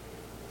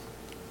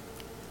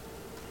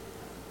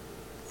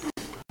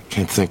 I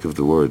can't think of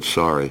the word,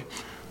 sorry.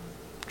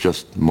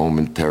 just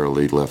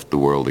momentarily left the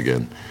world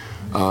again.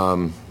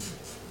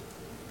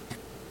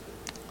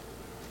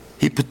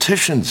 He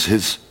petitions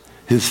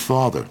his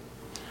Father,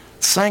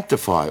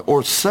 sanctify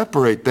or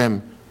separate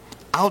them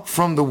out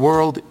from the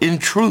world in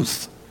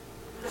truth.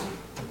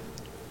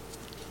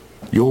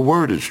 Your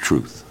word is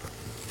truth.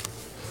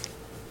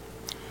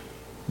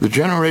 The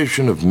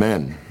generation of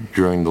men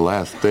during the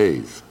last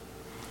days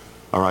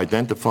are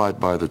identified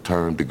by the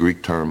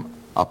Greek term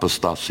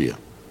apostasia.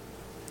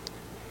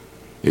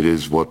 It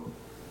is what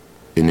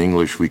in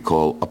English we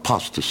call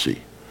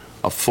apostasy,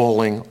 a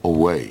falling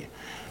away.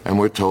 And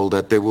we're told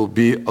that there will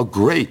be a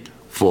great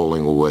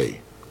falling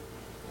away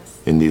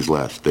in these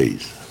last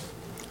days.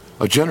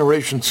 A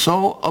generation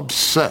so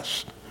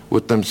obsessed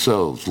with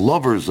themselves,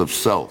 lovers of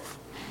self,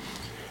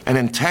 and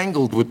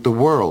entangled with the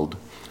world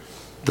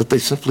that they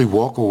simply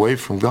walk away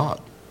from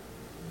God.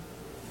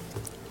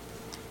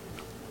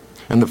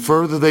 And the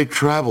further they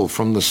travel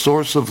from the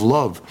source of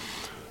love,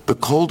 the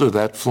colder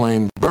that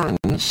flame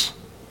burns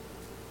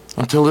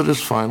until it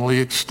is finally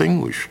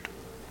extinguished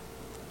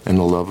and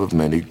the love of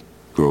many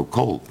grow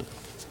cold.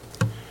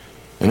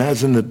 And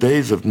as in the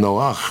days of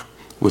Noach,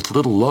 with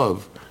little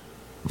love,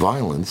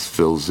 violence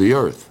fills the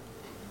earth.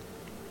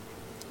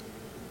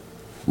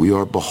 We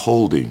are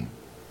beholding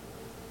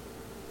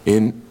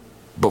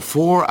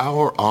before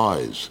our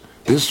eyes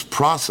this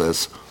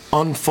process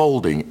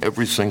unfolding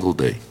every single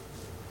day.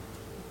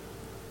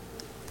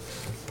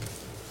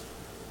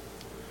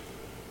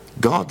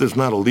 God does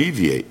not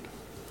alleviate,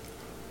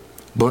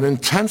 but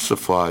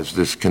intensifies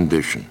this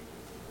condition,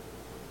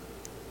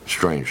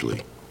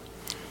 strangely.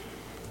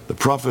 The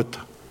prophet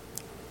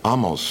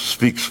Amos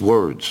speaks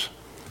words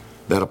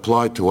that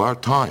apply to our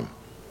time.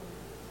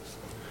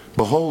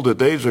 Behold, the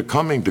days are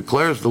coming,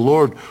 declares the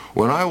Lord,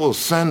 when I will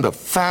send a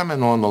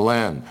famine on the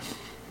land,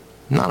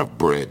 not of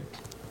bread,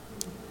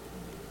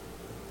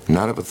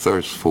 not of a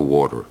thirst for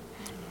water,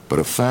 but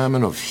a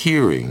famine of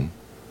hearing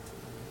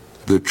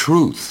the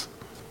truth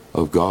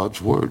of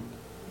God's word.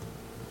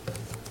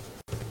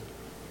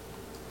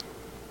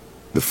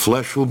 The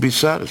flesh will be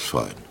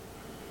satisfied.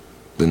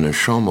 The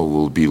neshama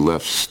will be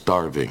left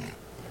starving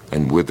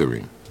and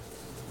withering,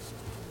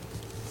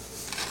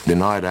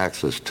 denied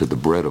access to the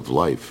bread of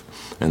life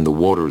and the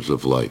waters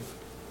of life.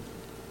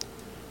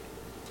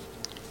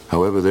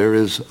 However, there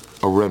is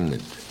a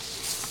remnant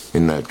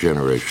in that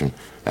generation,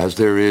 as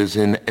there is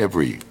in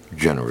every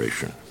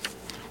generation,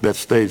 that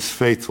stays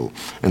faithful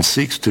and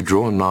seeks to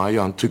draw nigh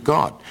unto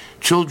God.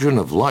 Children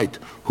of light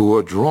who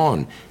are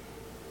drawn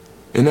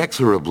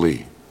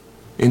inexorably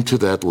into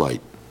that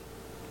light.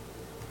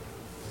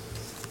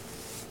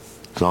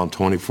 Psalm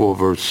 24,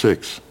 verse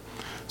 6.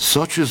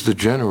 Such is the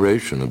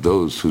generation of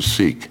those who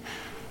seek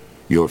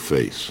your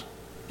face,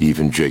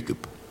 even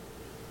Jacob.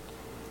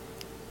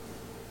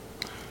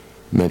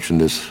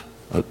 Mentioned this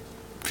a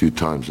few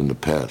times in the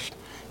past.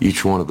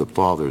 Each one of the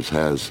fathers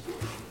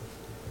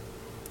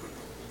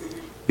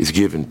is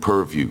given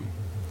purview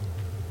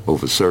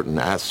over certain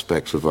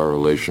aspects of our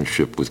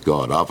relationship with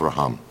God.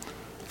 Abraham,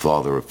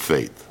 father of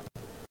faith.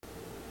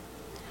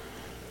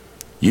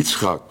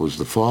 Yitzchak was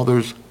the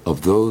father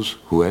of those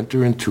who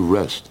enter into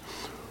rest,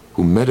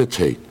 who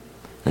meditate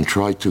and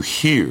try to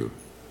hear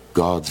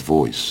God's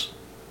voice.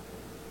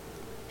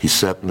 He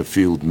sat in the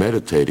field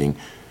meditating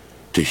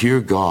to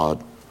hear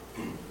God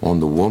on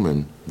the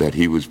woman that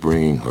he was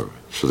bringing her,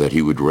 so that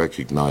he would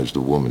recognize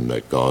the woman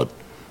that God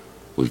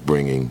was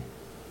bringing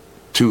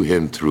to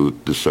him through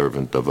the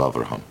servant of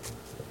Abraham.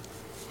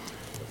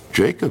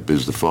 Jacob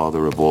is the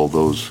father of all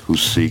those who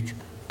seek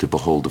to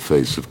behold the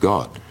face of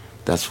God.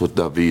 That's what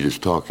David is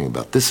talking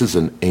about. This is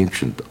an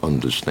ancient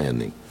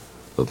understanding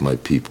of my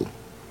people,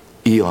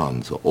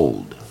 eons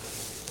old.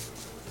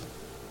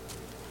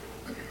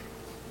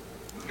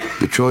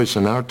 The choice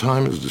in our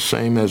time is the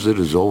same as it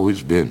has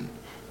always been.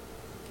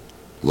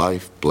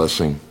 Life,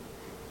 blessing,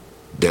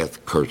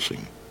 death,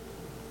 cursing.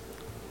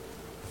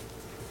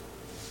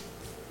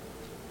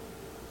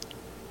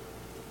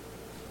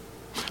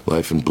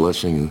 Life and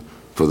blessing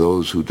for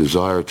those who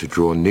desire to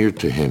draw near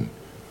to him,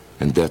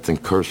 and death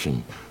and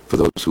cursing for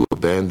those who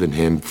abandon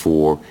him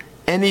for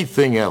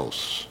anything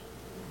else,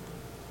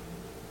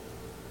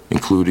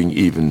 including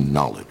even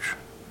knowledge.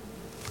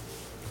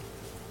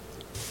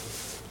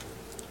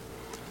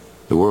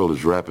 The world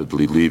is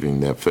rapidly leaving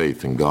their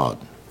faith in God.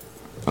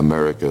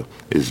 America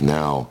is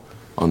now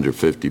under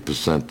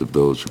 50% of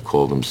those who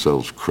call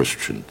themselves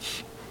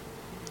Christians.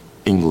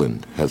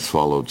 England has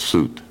followed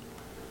suit.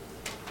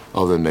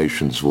 Other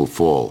nations will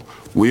fall.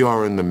 We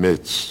are in the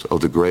midst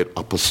of the great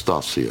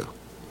apostasia.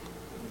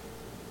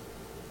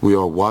 We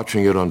are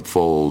watching it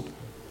unfold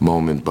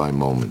moment by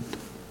moment.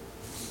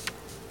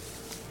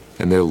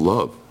 And their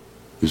love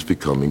is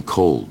becoming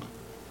cold.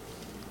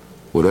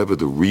 Whatever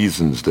the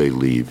reasons they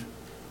leave,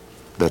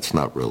 that's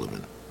not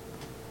relevant.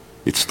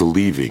 It's the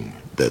leaving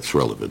that's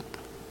relevant.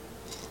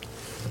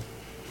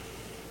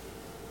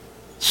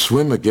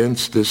 Swim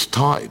against this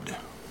tide.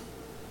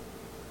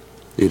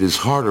 It is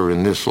harder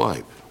in this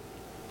life.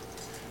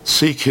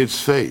 Seek his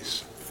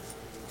face,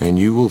 and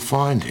you will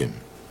find him.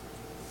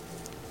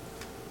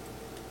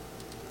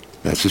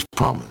 That's his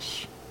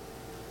promise.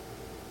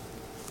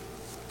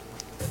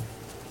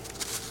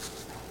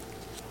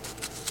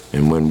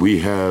 And when we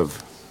have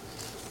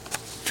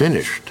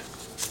finished,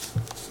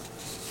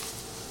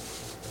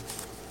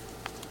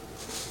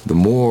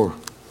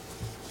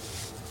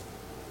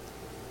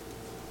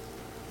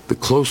 the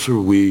closer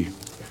we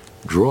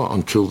draw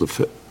unto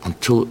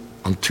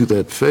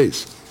that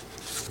face,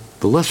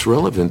 the less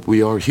relevant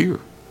we are here.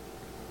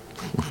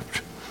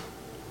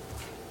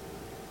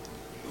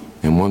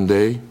 And one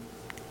day,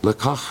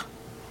 lekach,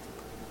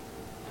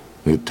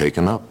 we're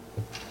taken up,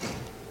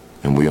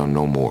 and we are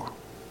no more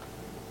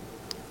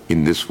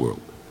in this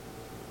world.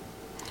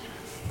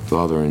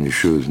 Father, in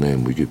Yeshua's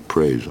name, we give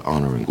praise,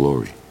 honor, and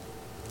glory.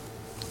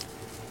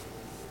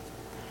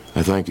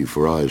 I thank you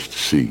for eyes to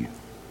see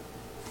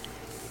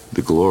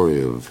the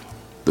glory of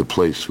the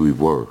place we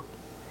were,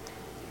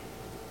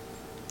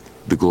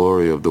 the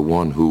glory of the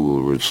one who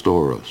will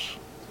restore us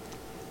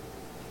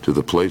to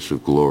the place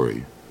of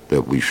glory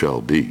that we shall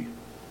be.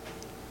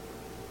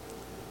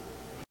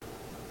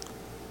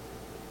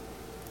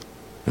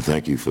 I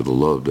thank you for the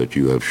love that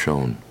you have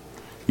shown,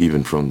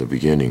 even from the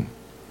beginning.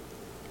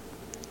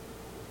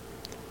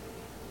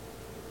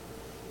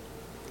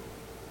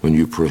 When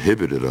you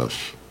prohibited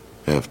us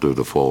after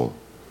the fall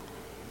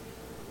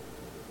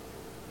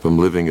from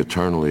living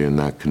eternally in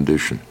that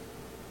condition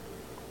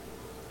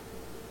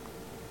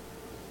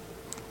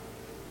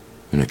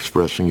and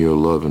expressing your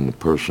love in the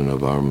person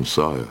of our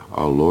Messiah,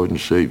 our Lord and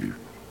Savior.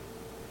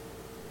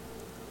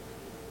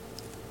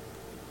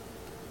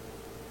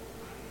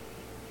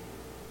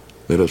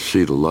 Let us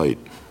see the light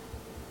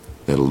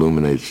that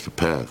illuminates the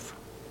path.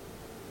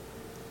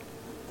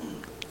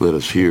 Let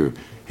us hear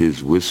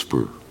his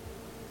whisper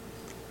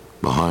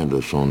behind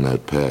us on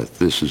that path.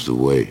 This is the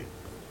way.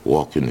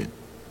 Walk in it.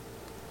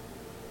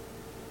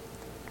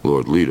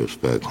 Lord, lead us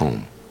back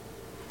home.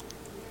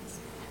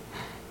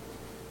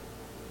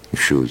 In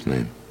Yeshua's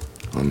name,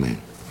 amen.